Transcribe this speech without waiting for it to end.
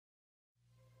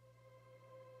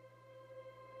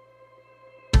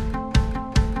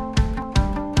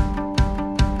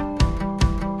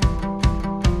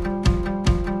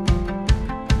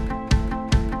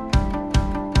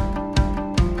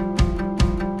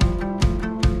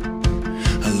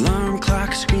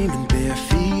clock screaming, bare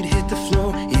feet hit the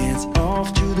floor. Yeah, it's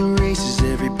off to the races,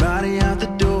 everybody out the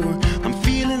door. I'm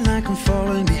feeling like I'm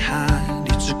falling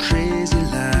behind, it's a crazy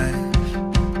life.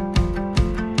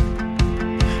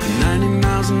 90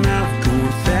 miles an hour,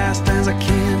 going fast as I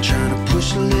can, trying to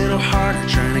push a little harder,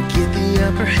 trying to get the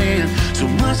upper hand. So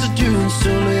much to do in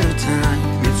so little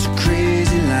time, it's a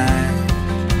crazy life.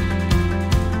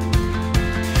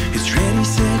 It's ready,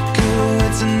 set, go,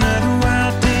 it's another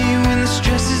wild day when the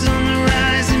stress is on the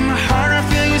rise. In my heart I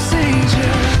feel you say,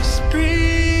 just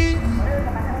breathe,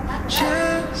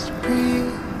 just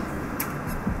breathe.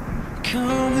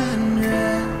 Come and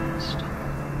rest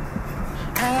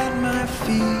at my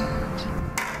feet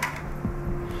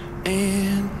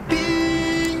and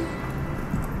be,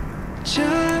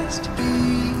 just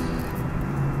be.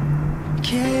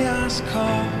 Chaos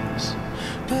calls,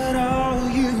 but all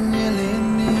you really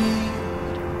need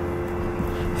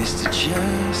is to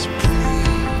just breathe.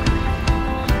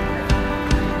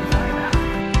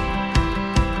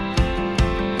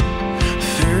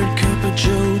 Third cup of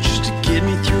Joe just to get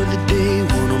me through the day.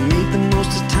 Wanna make the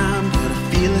most of time, but I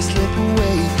feel it slip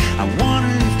away. I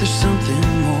wonder if there's something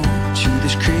more to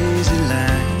this crazy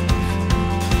life.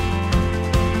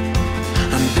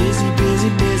 I'm busy, busy,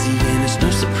 busy, and it's no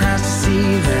surprise to see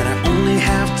that I only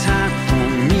have time for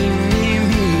me, me,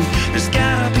 me. There's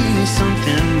gotta be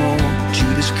something more to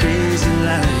this crazy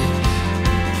life.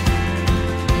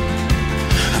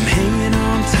 I'm hanging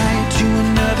on tight to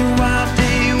another wild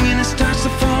day when it starts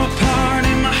to fall apart.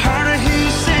 In my heart I hear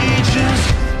you say, just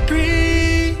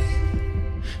breathe,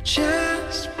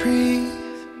 just breathe.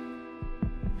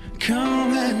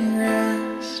 Come and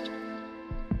rest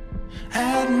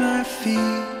at my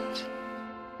feet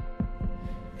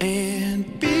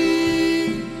and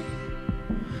be,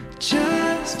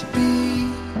 just be.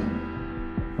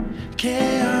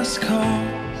 Chaos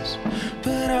calls,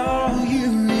 but all